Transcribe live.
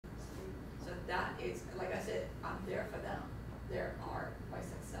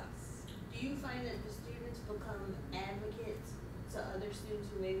find that the students become advocates to other students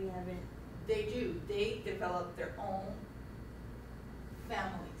who maybe haven't? They do. They develop their own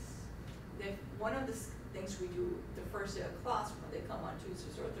families. One of the things we do the first day of class when they come on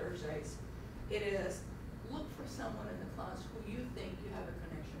Tuesdays or Thursdays, it is look for someone in the class who you think you have a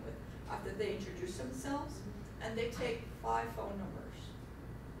connection with. After they introduce themselves, and they take 5 phone numbers,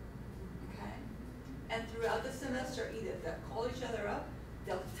 okay? And throughout the semester, either they'll call each other up,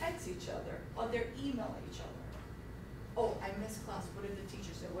 they'll text each other, or they'll email each other. Oh, I missed class. What did the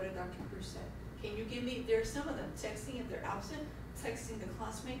teacher say? What did Dr. Cruz say? Can you give me, there's some of them texting if they're absent, texting the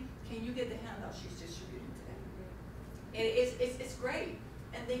classmate, can you get the handout she's distributing today? And it's great.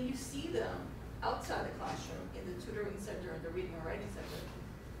 And then you see them outside the classroom in the tutoring center and the reading and writing center,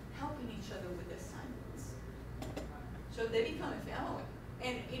 helping each other with assignments. So they become a family.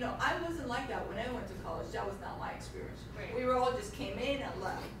 And you know, I wasn't like that when I went to college. That was not my experience. Right. We were all just came in and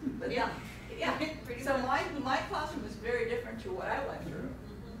left. But yeah, yeah. So my classroom was very different to what I went through.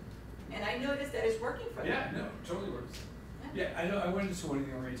 And I noticed that it's working for them. Yeah, no, it totally works. Yeah, I know. I went into one of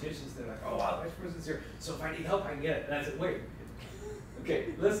the orientations. They're like, "Oh wow, the vice president's here. So if I need help, I can get it." And I said, "Wait,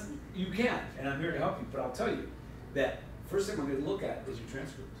 okay, listen. You can, and I'm here to help you. But I'll tell you that first thing we're going to look at is your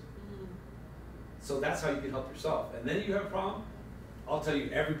transcripts. So that's how you can help yourself. And then you have a problem. I'll tell you,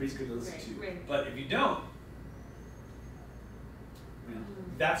 everybody's going to listen to you. Right. But if you don't, you know,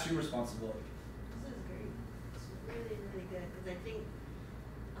 that's your responsibility." This is great. It's really, really good because I think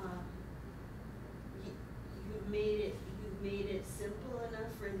you've made it simple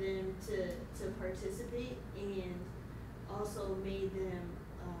enough for them to participate, and also made them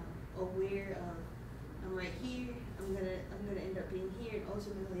aware of, I'm right here, I'm gonna end up being here, and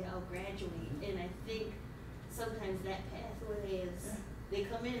ultimately I'll graduate. And I think sometimes that pathway is, they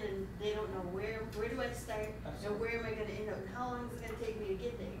come in and they don't know where do I start, and where am I gonna end up, and how long is it gonna take me to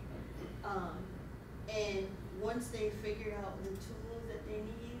get there. And once they figure out the tools that they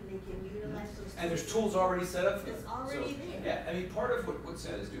need, they can utilize those tools. And there's tools already set up for them. It's already there. Yeah, I mean, part of what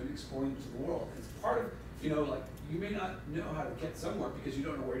Celia is doing, exploring to the world, it's part of, you know, like, you may not know how to get somewhere because you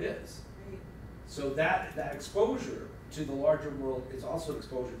don't know where it is. Right. So that exposure to the larger world is also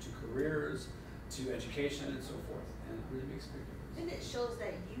exposure to careers, to education, and so forth, and it really makes a big difference. And it shows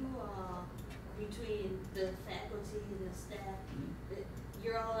that you, between the faculty and the staff, that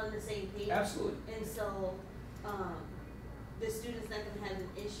you're all on the same page. Absolutely. And so, the student's not gonna have an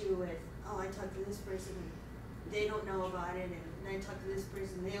issue with, oh, I talked to this person, they don't know about it, and I talked to this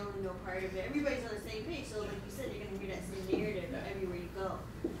person, they only know part of it. Everybody's on the same page, so like you said, you're gonna hear that same narrative everywhere you go.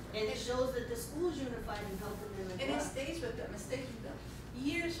 And it shows that the school's unified and helping them as well. And it stays with them. It stays with them.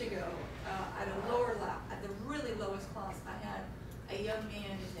 Years ago, at the really lowest class, I had a young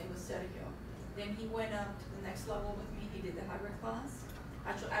man. His name was Sergio. Then he went up to the next level with me. He did the hybrid class.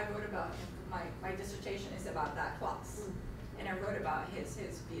 Actually, I wrote about him. My dissertation is about that class, and I wrote about his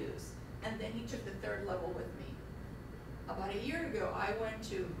views. And then he took the 3rd level with me. About a year ago, I went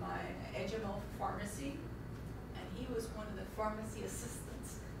to my HMO pharmacy, and he was one of the pharmacy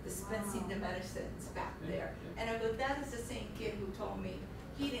assistants dispensing the medicines back there. And I go, that is the same kid who told me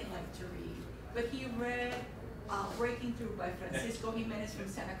he didn't like to read, but he read Breaking Through by Francisco Jimenez from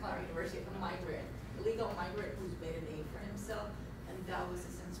Santa Clara University, a migrant, legal migrant who's made a name for himself, and that was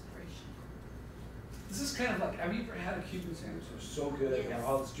his inspiration. This is kind of like, have you ever had a Cuban sandwich? They're so good. Yes. You have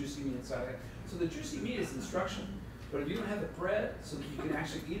all this juicy meat inside it. So the juicy meat is instruction. But if you don't have the bread so that you can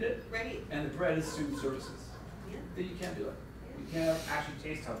actually eat it, Right. and the bread is student services, then you can't do it. You can't actually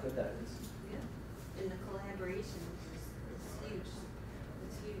taste how good that is. Yeah. And the collaboration is huge.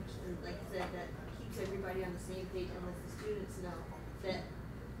 It's huge. And like I said, that keeps everybody on the same page and lets the students know that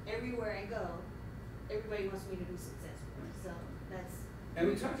everywhere I go, everybody wants me to be successful. So that's. And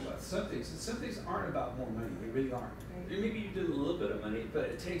we talked about some things, and some things aren't about more money. They really aren't. Right. Maybe you did a little bit of money, but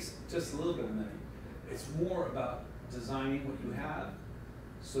it takes just a little bit of money. It's more about designing what you have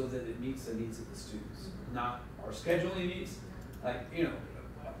so that it meets the needs of the students, not our scheduling needs. Like, you know,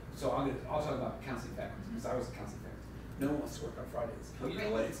 so I'll talk about counseling faculty, because I was a counseling faculty. No one wants to work on Fridays. Well, you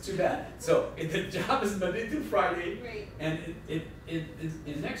know what? It's too bad. So the job is Monday through Friday, Right. and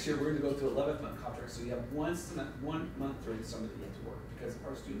in next year we're going to go to 11th-month contract. So you have 1 month during the summer that you have to work because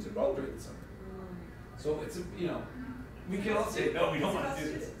our students enroll during the summer. So it's you know, we can all say no, we don't want to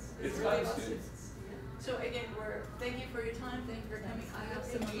do this. It's about students. So again, thank you for your time. Thank you for coming. I have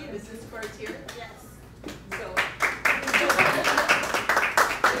some of the business cards here. Yes. So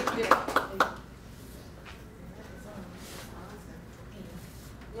thank you.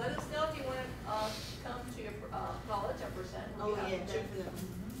 Let us know if you want to come to your college and present. Oh yeah,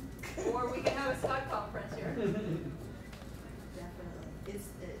 definitely. Or we can have a Scott conference here.